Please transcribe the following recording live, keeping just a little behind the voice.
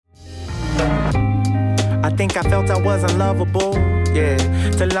I think I felt I was unlovable, yeah.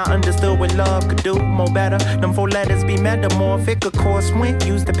 Till I understood what love could do more better. Them 4 letters be metamorphic, of course, when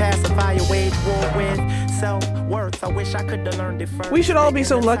used to pacify a wage war with self-worth. I wish I could have learned it first. We should all be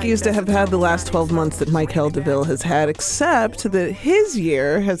so lucky as to have had the last 12 months that Michael DeVille has had, except that his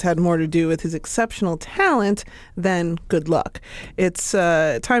year has had more to do with his exceptional talent than good luck. It's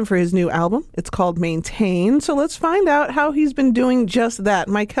time for his new album. It's called Maintain. So let's find out how he's been doing just that.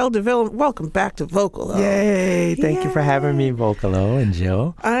 Michael DeVille, welcome back to Vocalo. Yay! Thank you for having me, Vocalo and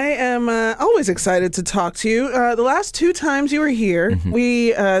Jill. I am always excited to talk to you. The last 2 times you were here,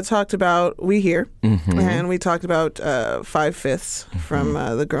 we talked about We Here, and we talked about 5/5 from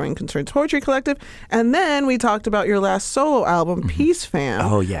the Growing Concerns Poetry Collective, and then we talked about your last solo album, Peace Fam.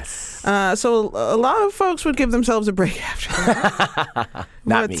 Oh, yes. So a lot of folks would give themselves a break after that.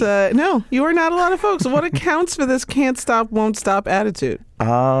 Not me. No, you are not a lot of folks. What accounts for this can't stop, won't stop attitude?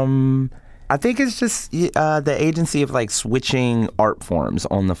 I think it's just the agency of like switching art forms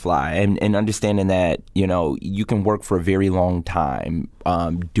on the fly and understanding that, you know, you can work for a very long time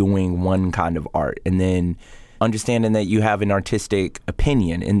doing one kind of art, and then understanding that you have an artistic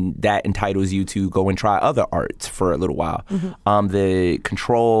opinion and that entitles you to go and try other arts for a little while. The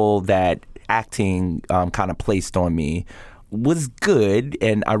control that acting kind of placed on me was good,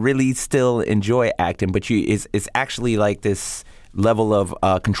 and I really still enjoy acting, but it's actually like this level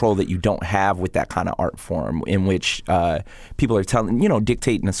of control that you don't have with that kind of art form, in which people are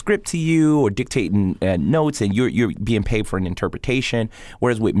dictating a script to you or dictating notes, and you're being paid for an interpretation.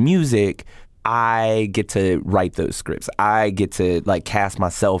 Whereas with music, I get to write those scripts. I get to like cast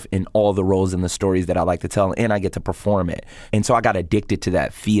myself in all the roles in the stories that I like to tell, and I get to perform it. And so I got addicted to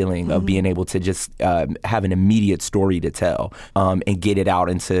that feeling of being able to just have an immediate story to tell and get it out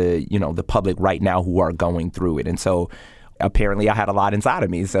into, you know, the public right now who are going through it. And so apparently I had a lot inside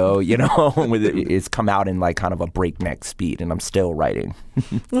of me. So, you know, it's come out in like kind of a breakneck speed, and I'm still writing.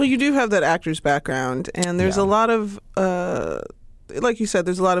 Well, you do have that actor's background, and there's a lot of like you said,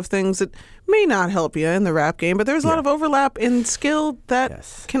 there's a lot of things that may not help you in the rap game, but there's a lot of overlap in skill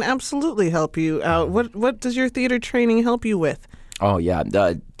that can absolutely help you out. What does your theater training help you with? Oh, yeah.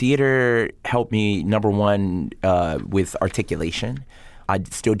 Theater helped me, number one, with articulation. I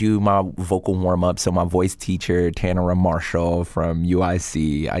still do my vocal warm-up, so my voice teacher, Tanara Marshall from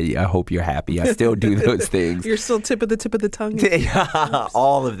UIC, I hope you're happy. I still do those things. You're still tip of the tongue?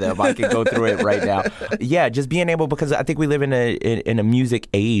 All of them. I can go through it right now. Yeah, just being able, because I think we live in a music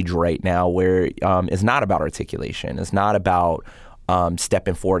age right now where it's not about articulation. It's not about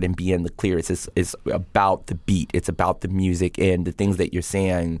stepping forward and being the clearest. It's about the beat. It's about the music, and the things that you're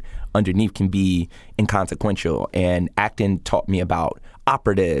saying underneath can be inconsequential. And acting taught me about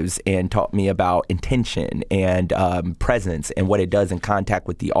operatives and taught me about intention and presence and what it does in contact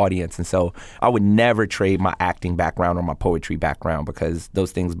with the audience. And so I would never trade my acting background or my poetry background, because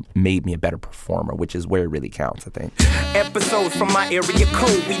those things made me a better performer, which is where it really counts, I think. Episodes from my area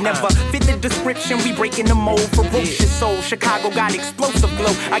code. We never fit the description. We breaking the mold. Ferocious soul. Chicago got explosive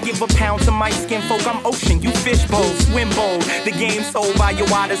glow. I give a pound to my skin folk. I'm ocean. You fish bowl. Swim bowl. The game sold by your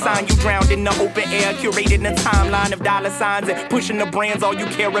water sign. You drowned in the open air. Curating the timeline of dollar signs and pushing the brands all you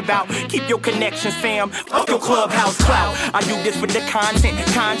care about. Keep your connections, fam. Fuck your clubhouse clout. I do this for the content.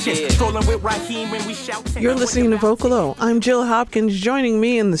 Conscious. Strolling with Raheem when we shout. You're listening to Vocalo. I'm Jill Hopkins. Joining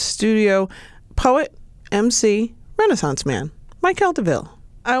me in the studio, poet, MC, Renaissance man, Michael DeVille.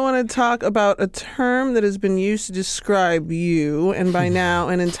 I want to talk about a term that has been used to describe you, and by now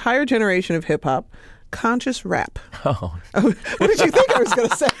an entire generation of hip-hop, conscious rap. Oh. What did you think I was going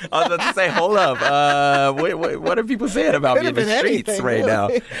to say? I was about to say, hold up. What are people saying about me in the streets right now?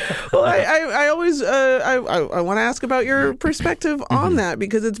 Well, I always I want to ask about your perspective on that,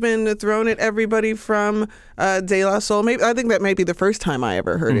 because it's been thrown at everybody from De La Soul. Maybe I think that might be the first time I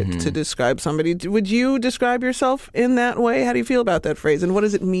ever heard it to describe somebody. Would you describe yourself in that way? How do you feel about that phrase, and what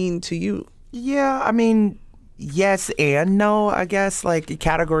does it mean to you? Yeah, I mean, yes and no, I guess. Like,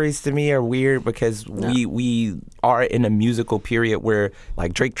 categories to me are weird, because we are in a musical period where,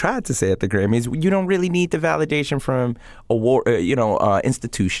 like Drake tried to say at the Grammys, you don't really need the validation from award,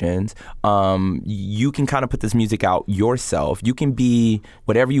 institutions. You can kind of put this music out yourself. You can be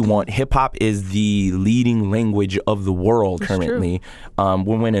whatever you want. Hip hop is the leading language of the world currently.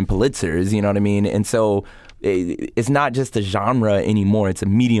 We're winning Pulitzers, you know what I mean? And so it's not just a genre anymore. It's a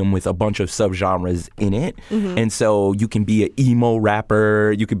medium with a bunch of subgenres in it. And so you can be an emo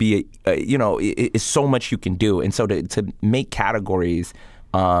rapper. You could be it's so much you can do. And so to make categories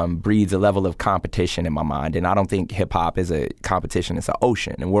breeds a level of competition in my mind. And I don't think hip hop is a competition. It's an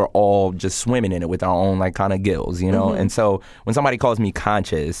ocean, and we're all just swimming in it with our own like kind of gills, you know? And so when somebody calls me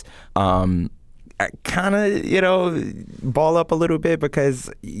conscious, kind of, ball up a little bit because,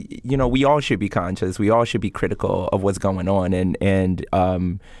 we all should be conscious. We all should be critical of what's going on. And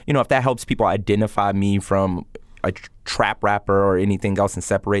if that helps people identify me from a trap rapper or anything else and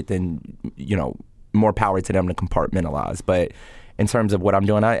separate, then, more power to them to compartmentalize. But in terms of what I'm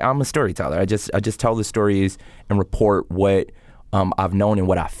doing, I'm a storyteller. I just tell the stories and report what I've known and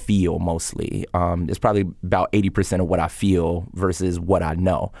what I feel mostly. It's probably about 80% of what I feel versus what I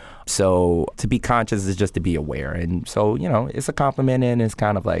know. So to be conscious is just to be aware. And so, it's a compliment and it's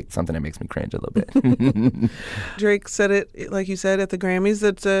kind of like something that makes me cringe a little bit. Drake said it, like you said, at the Grammys,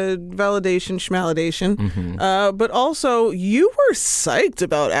 that's a validation, schmalidation. Mm-hmm. But also, you were psyched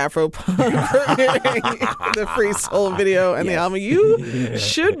about Afropunk premiering the Free Soul video and the album. You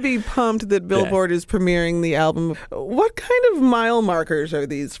should be pumped that Billboard is premiering the album. What kind of mile markers are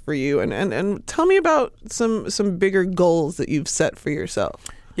these for you? And tell me about some bigger goals that you've set for yourself.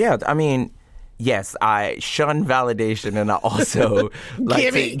 Yeah, I mean, yes, I shun validation and I also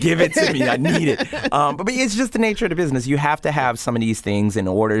like to give it to me. I need it. But it's just the nature of the business. You have to have some of these things in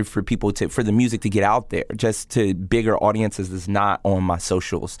order for for the music to get out there, just to bigger audiences that's not on my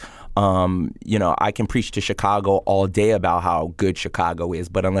socials. I can preach to Chicago all day about how good Chicago is,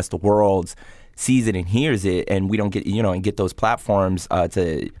 but unless the world sees it and hears it and we don't get, and get those platforms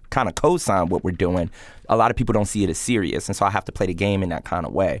to kind of co-sign what we're doing, a lot of people don't see it as serious. And so I have to play the game in that kind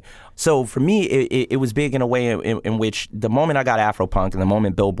of way. So for me, it was big in a way in which the moment I got Afropunk and the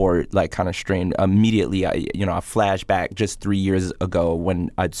moment Billboard like kind of streamed, immediately, I flashed back just 3 years ago when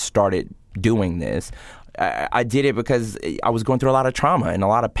I started doing this. I did it because I was going through a lot of trauma and a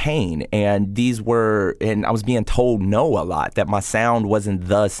lot of pain, and I was being told no a lot, that my sound wasn't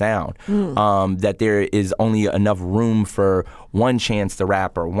the sound, that there is only enough room for one Chance the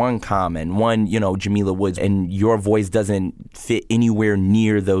Rapper, one Common, one, Jamila Woods, and your voice doesn't fit anywhere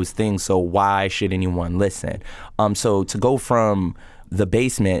near those things, so why should anyone listen? So to go from the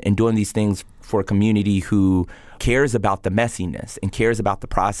basement and doing these things for a community who cares about the messiness and cares about the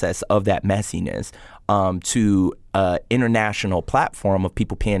process of that messiness, to an international platform of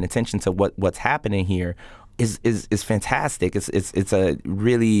people paying attention to what's happening here is fantastic. It's a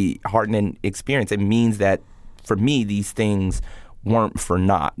really heartening experience. It means that for me, these things weren't for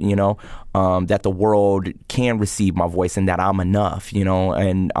naught, that the world can receive my voice and that I'm enough,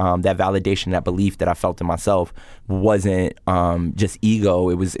 and that validation, that belief that I felt in myself wasn't just ego.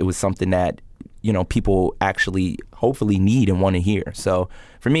 It was something that people actually hopefully need and want to hear. So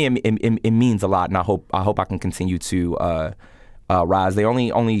for me, it means a lot, and I hope I can continue to rise. The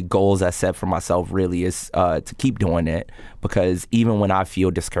only goals I set for myself really is to keep doing it, because even when I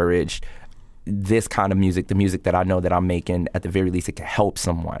feel discouraged, this kind of music, the music that I know that I'm making, at the very least, it can help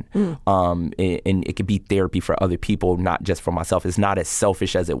someone. And it could be therapy for other people, not just for myself. It's not as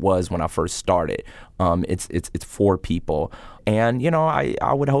selfish as it was when I first started. It's for people. And,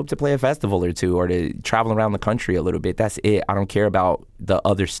 I would hope to play a festival or two or to travel around the country a little bit. That's it. I don't care about the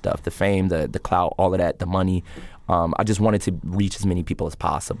other stuff, the fame, the clout, all of that, the money. I just wanted to reach as many people as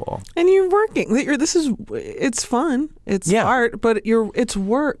possible. And you're working. It's fun. It's art, but it's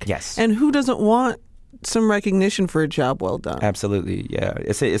work. Yes. And who doesn't want some recognition for a job well done? Absolutely, yeah.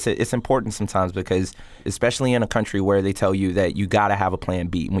 It's important sometimes, because especially in a country where they tell you that you got to have a plan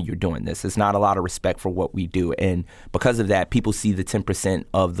B when you're doing this, there's not a lot of respect for what we do. And because of that, people see the 10%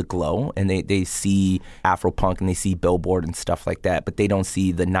 of the glow, and they see Afropunk and they see Billboard and stuff like that, but they don't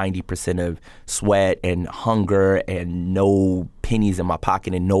see the 90% of sweat and hunger and no pennies in my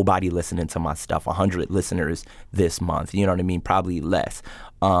pocket and nobody listening to my stuff. 100 listeners this month, you know what I mean? Probably less.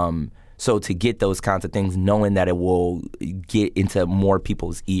 So to get those kinds of things, knowing that it will get into more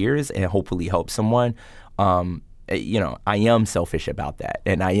people's ears and hopefully help someone, I am selfish about that.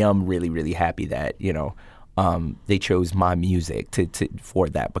 And I am really, really happy that, they chose my music for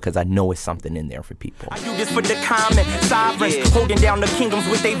that, because I know it's something in there for people. I do this for the common sovereigns, holding down the kingdoms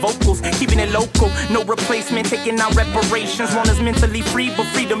with their vocals, keeping it local, no replacement, taking out reparations. Want us mentally free, but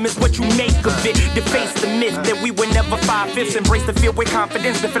freedom is what you make of it. Deface the myth that we were never 5/5. Embrace the field with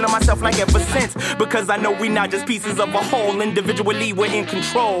confidence, been feeling myself like ever since, because I know we not just pieces of a whole. Individually, we're in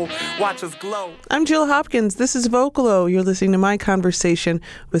control. Watch us glow. I'm Jill Hopkins. This is Vocalo. You're listening to my conversation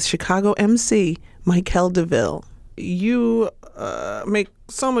with Chicago MC Michael DeVille. You make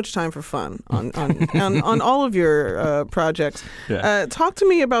so much time for fun on all of your projects. Yeah. Talk to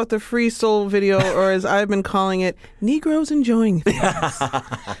me about the Free Soul video, or as I've been calling it, Negroes Enjoying Things.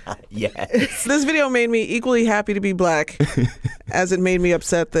 Yes. This video made me equally happy to be black as it made me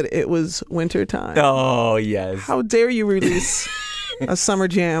upset that it was wintertime. Oh, yes. How dare you release a summer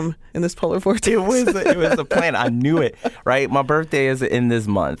jam in this polar vortex. It was a plan. I knew it, right? My birthday is in this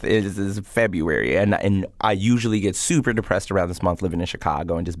month. It is February, and I usually get super depressed around this month living in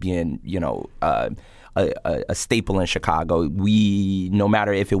Chicago and just being, a staple in Chicago. No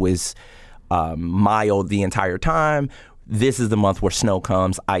matter if it was mild the entire time, this is the month where snow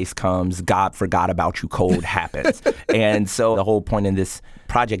comes, ice comes, God forgot about you, cold happens. And so the whole point in this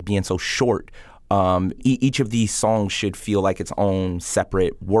project being so short, each of these songs should feel like its own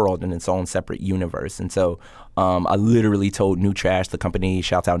separate world and its own separate universe. And so I literally told New Trash, the company,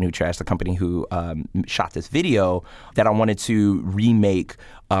 shouts out New Trash, the company who shot this video, that I wanted to remake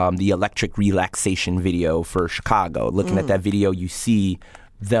the Electric Relaxation video for Chicago. Looking at that video, you see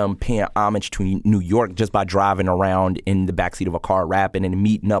them paying homage to New York just by driving around in the backseat of a car rapping and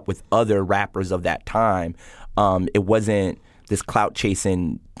meeting up with other rappers of that time. It wasn't this clout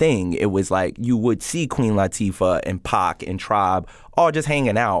chasing thing. It was like you would see Queen Latifah and Pac and Tribe all just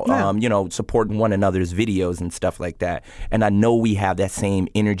hanging out, supporting one another's videos and stuff like that. And I know we have that same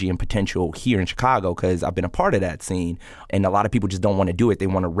energy and potential here in Chicago because I've been a part of that scene. And a lot of people just don't want to do it. They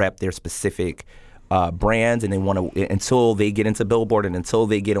want to rep their specific brands, and they want to, until they get into Billboard and until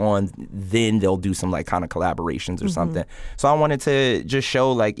they get on, then they'll do some like kind of collaborations or something. So I wanted to just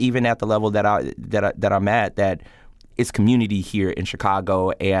show, like, even at the level that I'm at, that it's community here in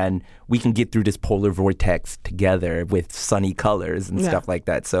Chicago, and we can get through this polar vortex together with sunny colors and stuff like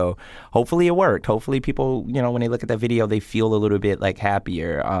that. So hopefully it worked. Hopefully people, when they look at that video, they feel a little bit like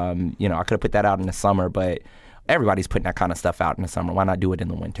happier. I could have put that out in the summer, but everybody's putting that kind of stuff out in the summer. Why not do it in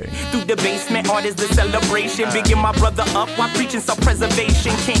the winter? Through the basement, art is the celebration. Bigging my brother up while preaching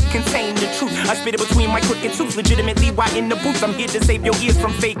self-preservation. Can't contain the truth. I spit it between my crooked tooth. Legitimately, why in the booth? I'm here to save your ears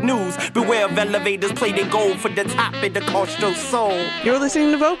from fake news. Beware of elevators, play their gold for the top. It'll cost your soul. You're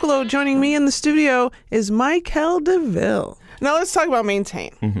listening to Vocalo. Joining me in the studio is Michael DeVille. Now let's talk about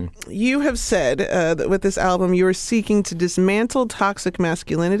Maintain. You have said that with this album, you are seeking to dismantle toxic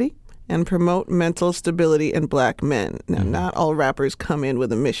masculinity and promote mental stability in black men. Now, not all rappers come in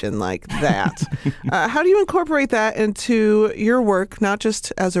with a mission like that. How do you incorporate that into your work, not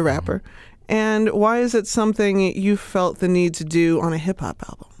just as a rapper? And why is it something you felt the need to do on a hip-hop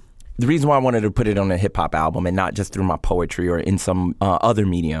album? The reason why I wanted to put it on a hip-hop album and not just through my poetry or in some other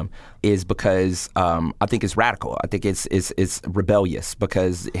medium is because I think it's radical. I think it's rebellious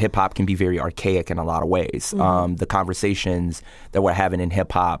because hip-hop can be very archaic in a lot of ways. The conversations that we're having in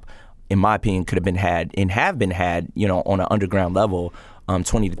hip-hop, in my opinion, could have been had and have been had, on an underground level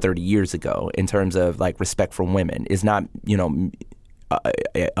 20 to 30 years ago in terms of like respect for women. It's not,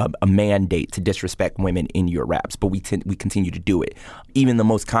 a mandate to disrespect women in your raps, but we continue to do it. Even the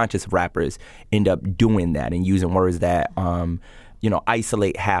most conscious of rappers end up doing that and using words that,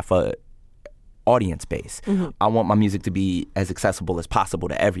 isolate half a audience base. I want my music to be as accessible as possible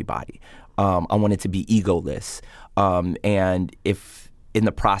to everybody. I want it to be egoless. And if in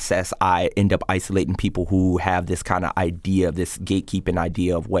the process, I end up isolating people who have this kind of idea, this gatekeeping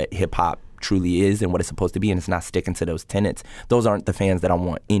idea of what hip hop truly is and what it's supposed to be, and it's not sticking to those tenets. Those aren't the fans that I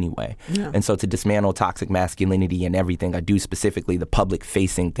want anyway. And so to dismantle toxic masculinity and everything I do, specifically the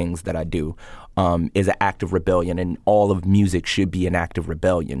public-facing things that I do, is an act of rebellion, and all of music should be an act of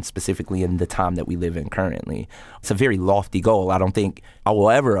rebellion, specifically in the time that we live in currently. It's a very lofty goal. I don't think I will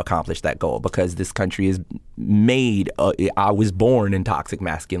ever accomplish that goal because this country is made, I was born in toxic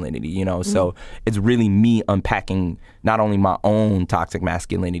masculinity, so it's really me unpacking not only my own toxic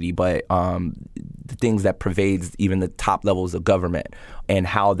masculinity, but the things that pervades even the top levels of government and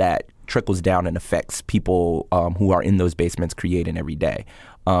how that trickles down and affects people who are in those basements creating every day.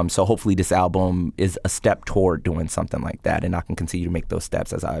 So hopefully this album is a step toward doing something like that, and I can continue to make those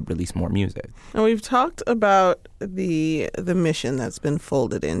steps as I release more music. Now, we've talked about the mission that's been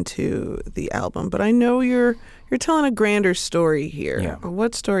folded into the album, but I know you're telling a grander story here. Yeah.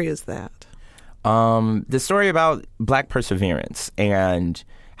 What story is that? The story about Black perseverance and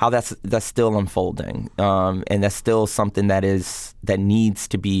how that's still unfolding, and that's still something that needs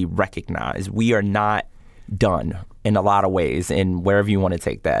to be recognized. We are not done in a lot of ways, and wherever you want to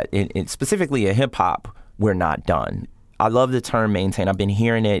take that. Specifically in hip hop, we're not done. I love the term maintain. I've been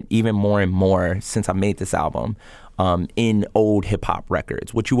hearing it even more and more since I made this album. In old hip hop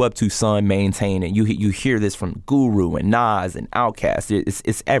records, what you up to, son? Maintain. And you hear this from Guru and Nas and Outkast.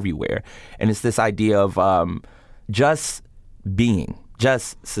 It's everywhere, and it's this idea of just being,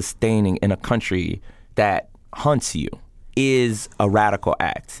 just sustaining in a country that hunts you is a radical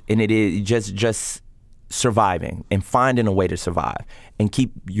act, and it is just surviving and finding a way to survive and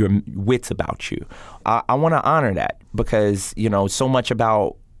keep your wits about you. I want to honor that because so much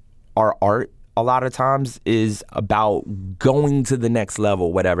about our art a lot of times is about going to the next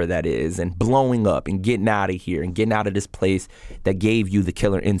level, whatever that is, and blowing up and getting out of here and getting out of this place that gave you the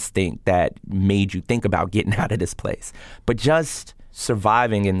killer instinct that made you think about getting out of this place. But just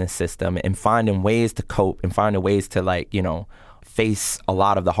surviving in the system and finding ways to cope and finding ways to, like, you know, face a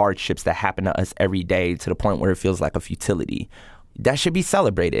lot of the hardships that happen to us every day to the point where it feels like a futility. That should be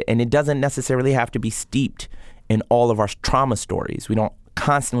celebrated. And it doesn't necessarily have to be steeped in all of our trauma stories. We don't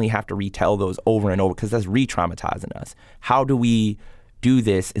constantly have to retell those over and over because that's re-traumatizing us. How do we do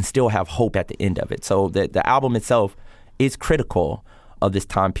this and still have hope at the end of it? So the album itself is critical of this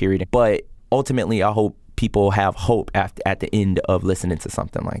time period, but ultimately I hope people have hope at the end of listening to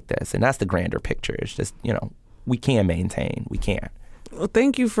something like this. And that's the grander picture. It's just, you know, we can maintain. We can. Well,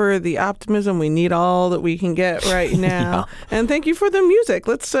 thank you for the optimism. We need all that we can get right now. Yeah. And thank you for the music.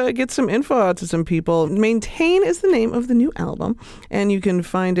 Let's get some info out to some people. Maintain is the name of the new album, and you can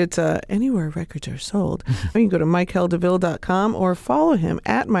find it anywhere records are sold. Or you can go to MikeLDeVille.com or follow him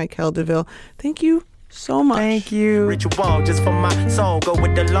at MikeLDeVille. Thank you so much. Thank you. Ritual just for my soul. Go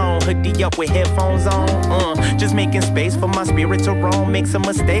with the long hoodie up with headphones on. Just making space for my spirit to roam. Make some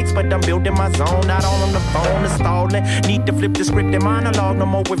mistakes, but I'm building my zone. Not all on the phone, it's stalling. Need to flip the script and monologue, no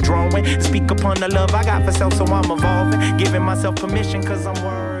more withdrawing. Speak upon the love I got for self, so I'm evolving. Giving myself permission, cause I'm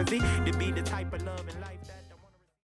worthy to be the type.